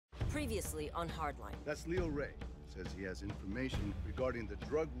Previously on Hardline. That's Leo Ray. Says he has information regarding the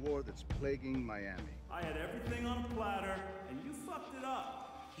drug war that's plaguing Miami. I had everything on a platter, and you fucked it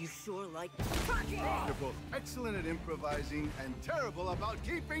up. You sure like You're both excellent at improvising and terrible about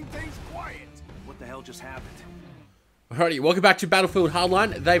keeping things quiet. What the hell just happened? Alrighty, welcome back to Battlefield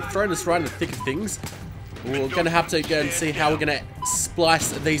Hardline. They've thrown us right in the thick of things. We're going to have to go and see how we're going to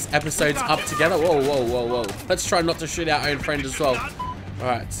splice these episodes up together. Whoa, whoa, whoa, whoa. Let's try not to shoot our own friend as well.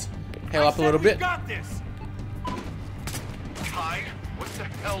 Alright, heal up a little bit. Got this. Ty, what the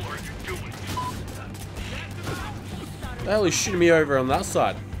hell are you doing? The hell is shooting me over on that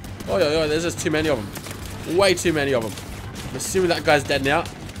side? Oh, yeah, there's just too many of them. Way too many of them. I'm assuming that guy's dead now.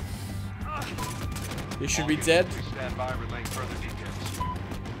 He should be dead. Stand by, relaying further details.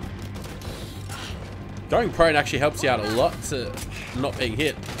 Going prone actually helps you out a lot to not being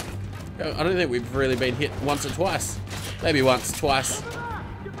hit. I don't think we've really been hit once or twice. Maybe once, twice.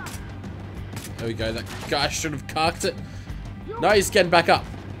 There we go. That guy should have carked it. No, he's getting back up.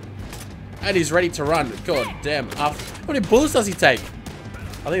 And he's ready to run. God damn. How many bullets does he take?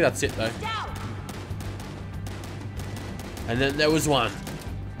 I think that's it, though. And then there was one.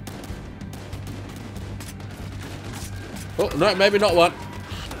 Oh, no, maybe not one.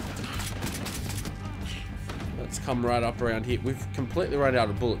 Let's come right up around here. We've completely run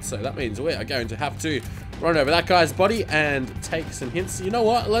out of bullets, so that means we are going to have to run over that guy's body and take some hints. You know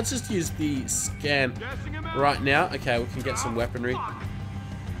what? Let's just use the scan right now. Okay, we can get some weaponry.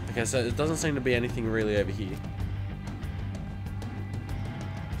 Okay, so it doesn't seem to be anything really over here.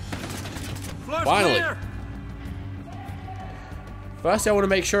 Finally. First, I want to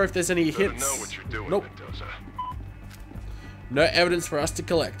make sure if there's any hits. Nope. No evidence for us to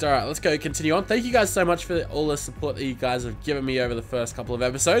collect. Alright, let's go continue on. Thank you guys so much for all the support that you guys have given me over the first couple of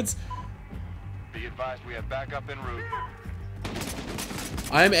episodes. Be advised, we have backup en route.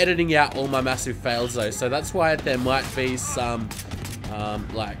 I am editing out all my massive fails though, so that's why there might be some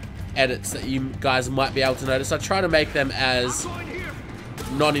like edits that you guys might be able to notice. I try to make them as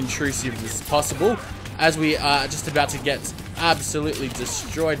non-intrusive as possible, as we are just about to get absolutely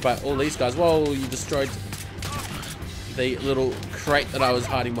destroyed by all these guys. Whoa, you destroyed the little crate that I was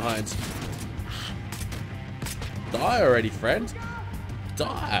hiding behind. Die already, friend.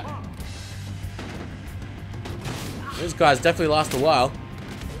 Die. Those guys definitely last a while.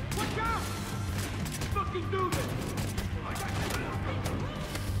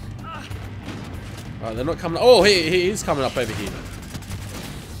 Alright, they're not coming. Oh, he is coming up over here.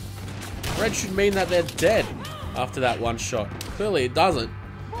 Red should mean that they're dead after that one shot. Clearly it doesn't.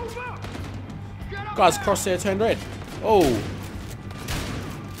 Guys, crosshair turned red. Oh.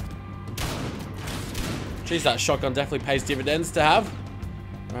 Jeez, that shotgun definitely pays dividends to have.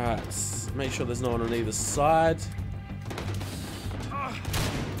 Alright, let's make sure there's no one on either side.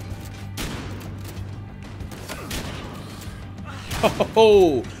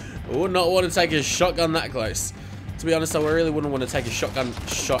 Oh, I would not want to take a shotgun that close. To be honest, I really wouldn't want to take a shotgun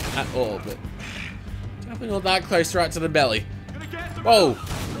shot at all, but definitely not that close, right to the belly. Whoa,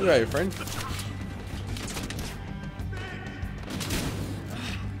 you go, friend.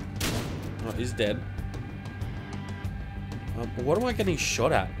 Oh, he's dead. What am I getting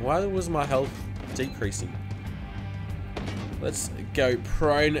shot at? Why was my health decreasing? Let's go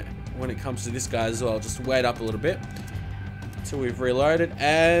prone when it comes to this guy as well. Just wait up a little bit until we've reloaded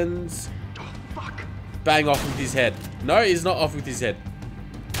and bang off with his head. No, he's not off with his head.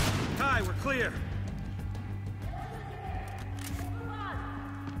 Ty, we're clear.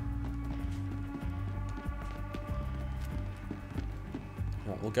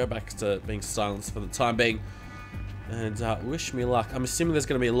 Right, we'll go back to being silenced for the time being. And wish me luck. I'm assuming there's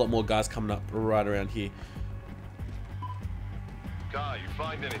going to be a lot more guys coming up right around here. Guy, you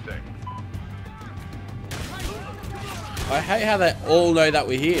find anything? I hate how they all know that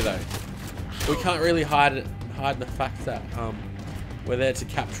we're here, though. We can't really hide the fact that we're there to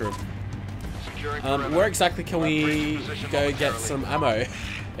capture them. Where exactly can we go get some ammo?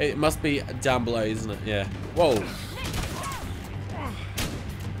 It must be down below, isn't it? Yeah. Whoa.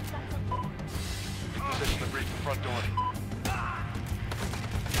 Position to breach the front door.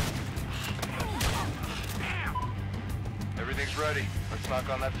 Everything's ready. Let's knock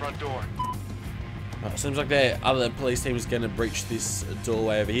on that front door. Seems like the other police team is going to breach this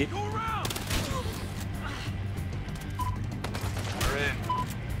doorway over here. We're in.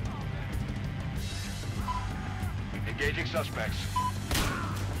 Engaging suspects.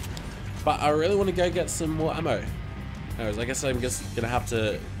 But I really want to go get some more ammo. Anyways, I guess I'm just going to have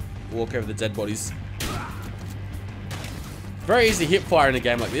to walk over the dead bodies. Very easy hip fire in a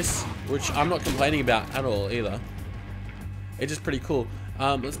game like this, which I'm not complaining about at all either. It's just pretty cool.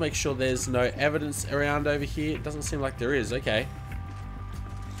 Let's make sure there's no evidence around over here. It doesn't seem like there is. Okay.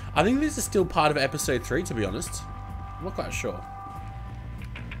 I think this is still part of episode 3, to be honest. I'm not quite sure.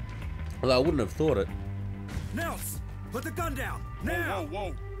 Although I wouldn't have thought it. Nels, put the gun down now.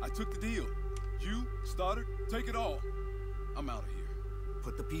 Whoa. I took the deal. You, Stoddard, take it all. I'm out of here.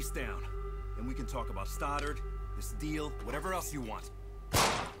 Put the piece down. Then we can talk about Stoddard, this deal, whatever else you want.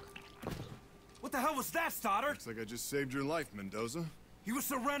 What the hell was that, Stoddard? Looks like I just saved your life, Mendoza. He was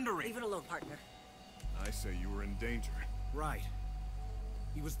surrendering. Leave it alone, partner. I say you were in danger. Right.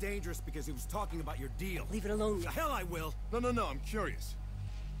 He was dangerous because he was talking about your deal. Leave it alone. The hell I will. No, I'm curious.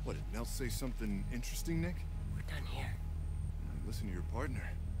 What, did Nels say something interesting, Nick? We're done here. Listen to your partner.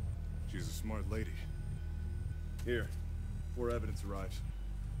 She's a smart lady. Here, before evidence arrives.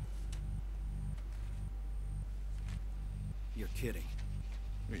 You're kidding.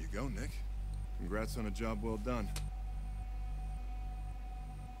 There you go, Nick. Congrats on a job well done.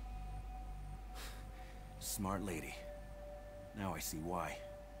 Smart lady. Now I see why.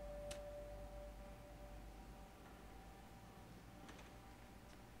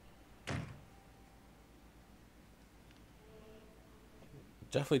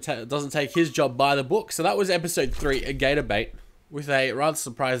 Definitely doesn't take his job by the book. So that was episode 3, a gator bait, with a rather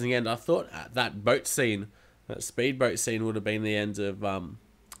surprising end. I thought that boat scene, that speedboat scene, would have been the end of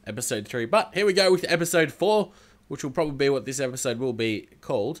episode 3. But here we go with episode 4, which will probably be what this episode will be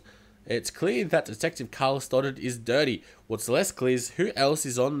called. It's clear that Detective Carl Stoddard is dirty. What's less clear is who else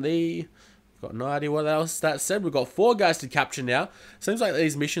is on the... Got no idea what else that said. We've got 4 guys to capture now. Seems like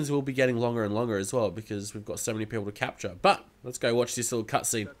these missions will be getting longer and longer as well, because we've got so many people to capture. But let's go watch this little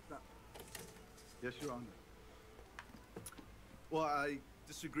cutscene. Yes, Your Honor. Well, I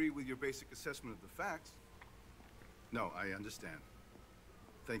disagree with your basic assessment of the facts. No, I understand.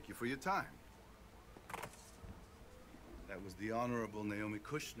 Thank you for your time. That was the Honorable Naomi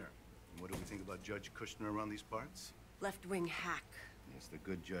Kushner. And what do we think about Judge Kushner around these parts? Left-wing hack. Yes, the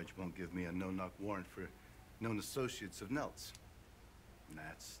good judge won't give me a no-knock warrant for known associates of Nelt's. And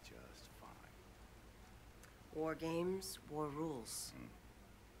that's just fine. War games, war rules.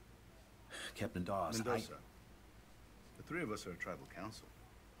 Captain Dawes, Mendoza, the 3 of us are a tribal council.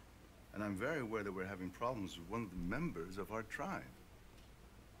 And I'm very aware that we're having problems with one of the members of our tribe.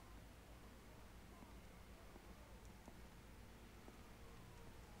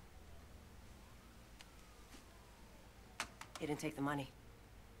 He didn't take the money.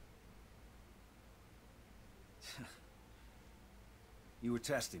 You were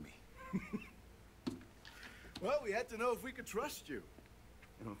testing me. Well, we had to know if we could trust you.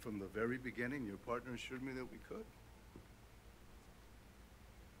 You know, from the very beginning, your partner assured me that we could.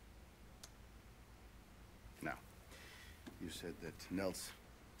 Now, you said that Nels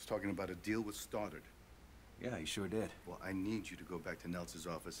was talking about a deal with Stoddard. Yeah, he sure did. Well, I need you to go back to Nels's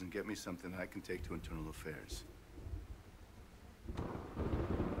office and get me something I can take to Internal Affairs.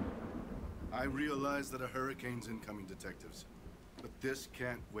 I realize that a hurricane's incoming, detectives. But this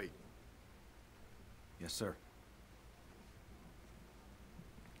can't wait. Yes, sir.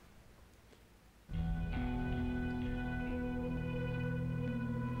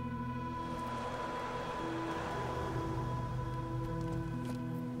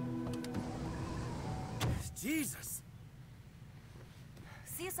 Jesus!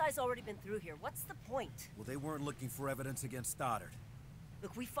 CSI's already been through here. What's the point? Well, they weren't looking for evidence against Stoddard.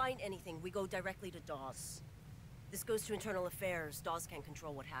 Look, we find anything, we go directly to Dawes. This goes to Internal Affairs. Dawes can't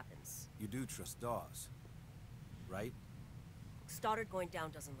control what happens. You do trust Dawes, right? Stoddard going down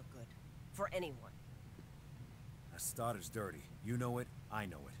doesn't look good. For anyone. Stoddard's dirty. You know it, I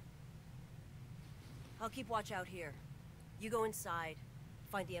know it. I'll keep watch out here. You go inside,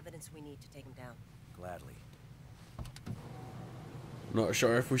 find the evidence we need to take him down. Gladly. Not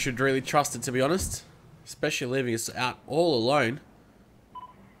sure if we should really trust it, to be honest. Especially leaving us out all alone.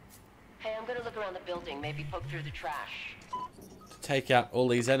 Hey, I'm gonna look around the building, maybe poke through the trash. To take out all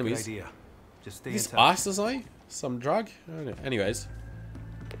these Good enemies. idea. Just stay in Is this touch. ice or something? Some drug? I don't know. Anyways.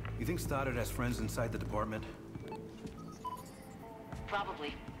 You think Stoddard has friends inside the department?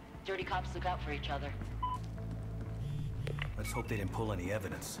 Probably. Dirty cops look out for each other. Let's hope they didn't pull any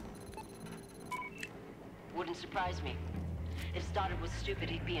evidence. Wouldn't surprise me. If Stoddard was stupid,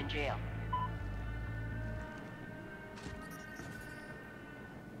 he'd be in jail.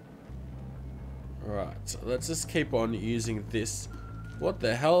 Alright, so let's just keep on using this. What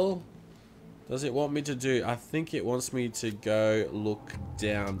the hell does it want me to do? I think it wants me to go look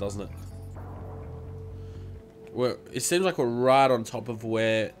down, doesn't it? It seems like we're right on top of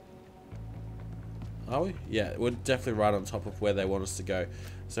where... Are we? Yeah, we're definitely right on top of where they want us to go.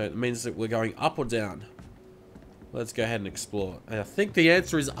 So it means that we're going up or down. Let's go ahead and explore. And I think the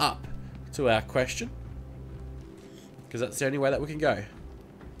answer is up to our question. Because that's the only way that we can go.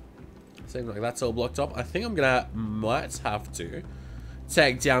 Seems like that's all blocked up. I think I'm gonna might have to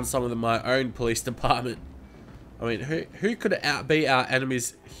take down some of my own police department. I mean, who could be our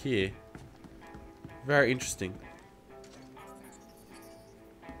enemies here? Very interesting.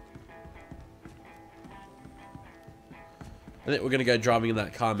 I think we're gonna go driving in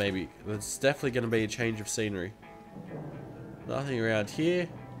that car maybe. There's definitely gonna be a change of scenery. Nothing around here.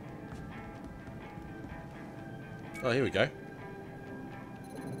 Oh, here we go.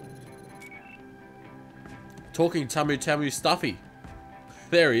 Talking Tamu Stuffy.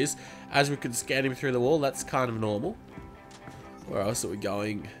 There he is. As we can scan him through the wall, that's kind of normal. Where else are we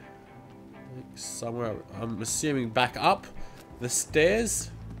going? I think somewhere, I'm assuming back up the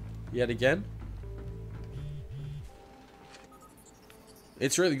stairs. Yet again.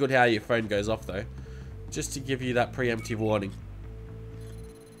 It's really good how your phone goes off though. Just to give you that preemptive warning.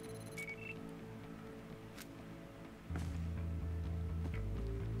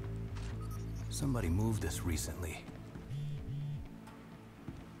 Somebody moved this recently.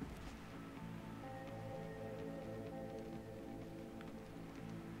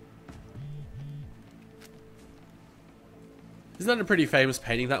 Isn't that a pretty famous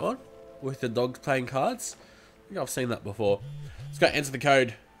painting, that one? With the dogs playing cards? I think I've seen that before. Let's go enter the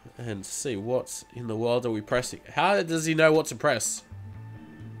code and see what in the world are we pressing. How does he know what to press?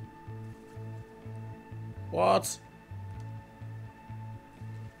 What?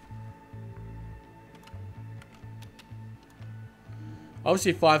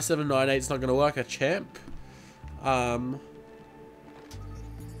 Obviously 5798 is not going to work, a champ.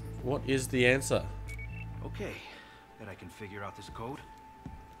 What is the answer? Okay, bet I can figure out this code.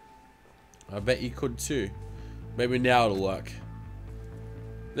 I bet you could too. Maybe now it'll work.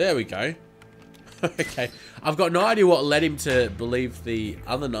 There we go. Okay, I've got no idea what led him to believe the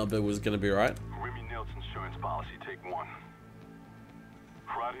other number was going to be right. Remy Nelson's insurance policy, take 1.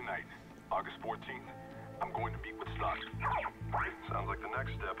 Friday night, August 14th, I'm going to meet with Stock. Sounds like the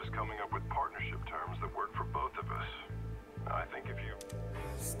next step is coming up with partnership terms that work for both of us. I think if you...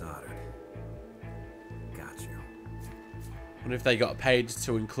 Stoddard. Got you. Wonder if they got paid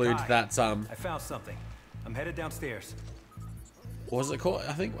to include that, I found something. I'm headed downstairs. what was it called?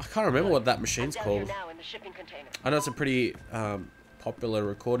 I can't remember what that machine's called. Now in the shipping container. I know it's a pretty popular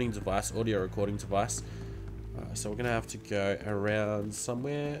recording device, audio recording device. So we're gonna have to go around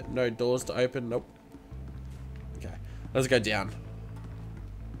somewhere. No doors to open. Nope. Okay, let's go down.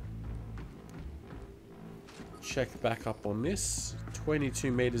 Check back up on this.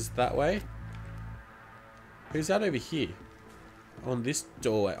 22 meters that way. Who's that over here? On this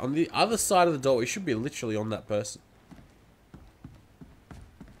doorway. On the other side of the doorway. We should be literally on that person.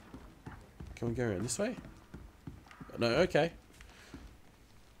 Can we go around this way? No, okay.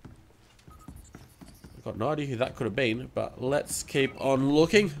 I've got no idea who that could have been, but let's keep on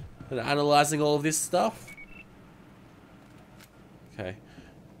looking and analysing all of this stuff. Okay.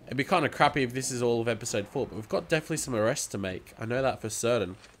 It'd be kind of crappy if this is all of episode 4, but we've got definitely some arrests to make. I know that for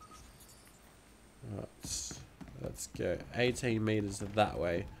certain. Right. Let's go 18 meters that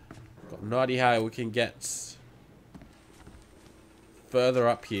way. Got no idea how we can get further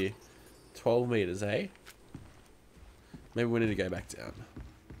up here. 12 meters, eh? Maybe we need to go back down.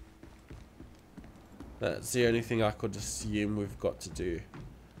 That's the only thing I could assume we've got to do.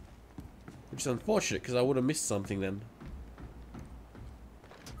 Which is unfortunate, because I would have missed something then.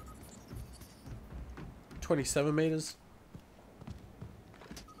 27 meters.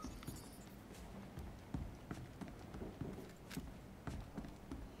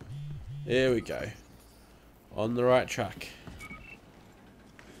 There we go. On the right track.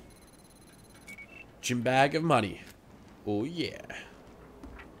 Gym bag of money. Oh yeah.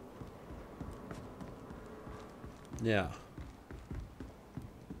 Now.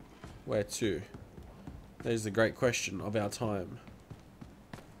 Where to? That is the great question of our time.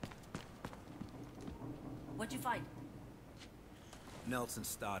 What'd you find? Nelson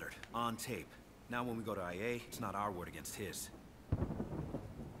Stoddard, on tape. Now when we go to IA, it's not our word against his.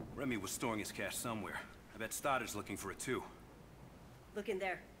 Remy was storing his cash somewhere. I bet Stoddard's looking for it too. Look in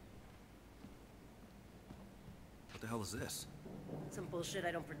there. What the hell is this? Some bullshit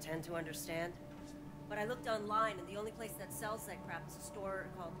I don't pretend to understand. But I looked online, and the only place that sells that crap is a store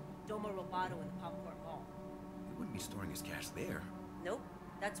called Domo Roboto in the Popcorn Mall. He wouldn't be storing his cash there. Nope.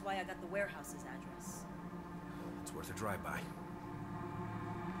 That's why I got the warehouse's address. It's worth a drive-by.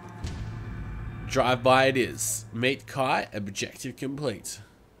 Drive-by it is. Meet Kai, objective complete.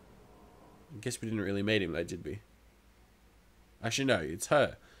 I guess we didn't really meet him though, did we? Actually, no, it's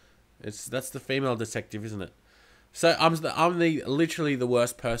her. That's the female detective, isn't it? So I'm literally the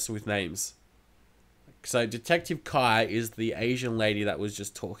worst person with names. So Detective Kai is the Asian lady that was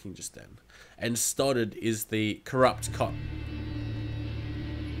just talking just then. And Stoddard is the corrupt cop.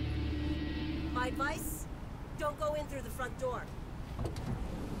 My advice? Don't go in through the front door.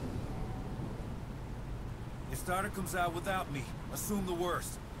 If Stoddard comes out without me, assume the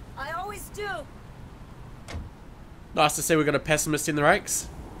worst. I always do. Nice to see we got a pessimist in the ranks.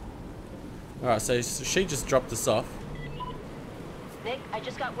 Alright, so she just dropped us off. Nick, I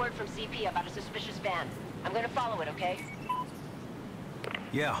just got word from CP about a suspicious van. I'm gonna follow it, okay?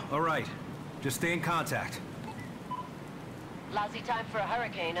 Yeah, all right. Just stay in contact. Lousy time for a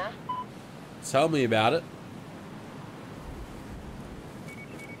hurricane, huh? Tell me about it.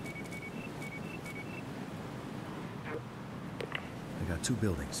 I got 2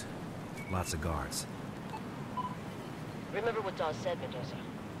 buildings. Lots of guards. Remember what Dawes said, Mendoza.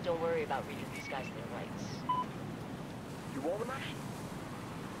 Don't worry about reading these guys their rights. You want them?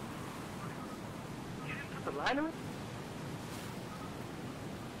 The line of it?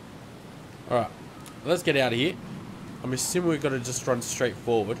 Alright, let's get out of here. I'm assuming we've got to just run straight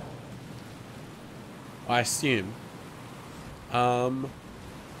forward. I assume.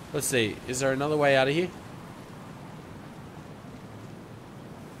 Let's see. Is there another way out of here?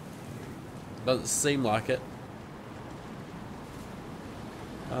 Doesn't seem like it.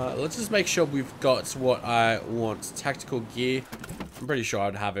 Let's just make sure we've got what I want. Tactical gear. I'm pretty sure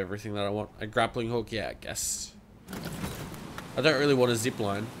I'd have everything that I want. A grappling hook, yeah, I guess. I don't really want a zip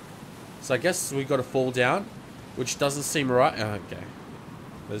line. So I guess we've got to fall down, which doesn't seem right. Oh, okay.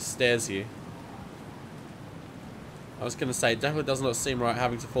 There's stairs here. I was going to say, it definitely does not seem right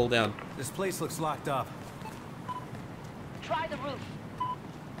having to fall down. This place looks locked up. Try the roof.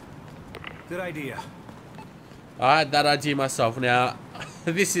 Good idea. I had that idea myself. Now,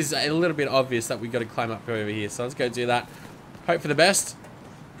 this is a little bit obvious that we've got to climb up over here. So let's go do that. Hope for the best.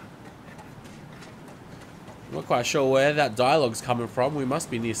 I'm not quite sure where that dialogue's coming from. We must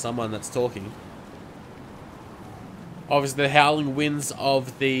be near someone that's talking. Obviously, the howling winds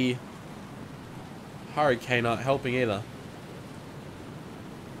of the hurricane aren't helping either.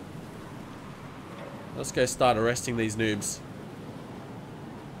 Let's go start arresting these noobs.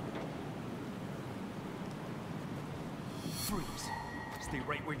 Freeze. Stay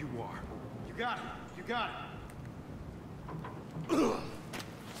right where you are. You got it. You got it.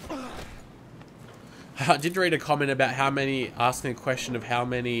 I did read a comment about asking a question of how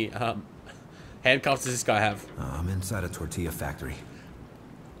many handcuffs does this guy have. I'm inside a tortilla factory.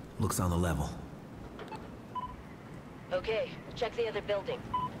 Looks on the level. Okay, check the other building.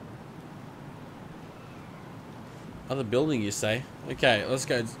 Other building, you say? Okay, let's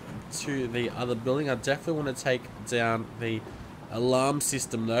go to the other building. I definitely want to take down the alarm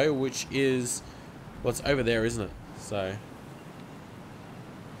system, though, which is what's over there, isn't it? So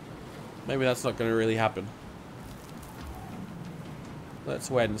maybe that's not going to really happen.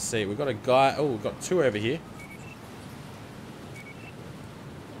 Let's wait and see. We've got a guy. Oh, we've got 2 over here.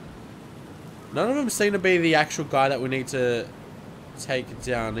 None of them seem to be the actual guy that we need to take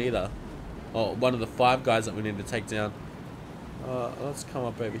down either. Or one of the 5 guys that we need to take down. Let's come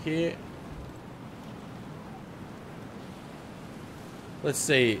up over here. Let's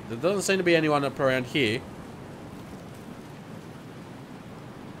see. There doesn't seem to be anyone up around here.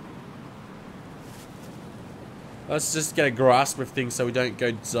 Let's just get a grasp of things so we don't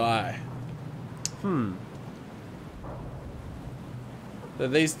go die. So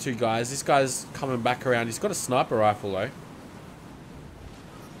these 2 guys. This guy's coming back around. He's got a sniper rifle though.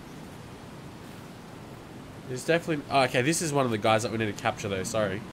 He's definitely... Oh, okay, this is one of the guys that we need to capture though. Sorry.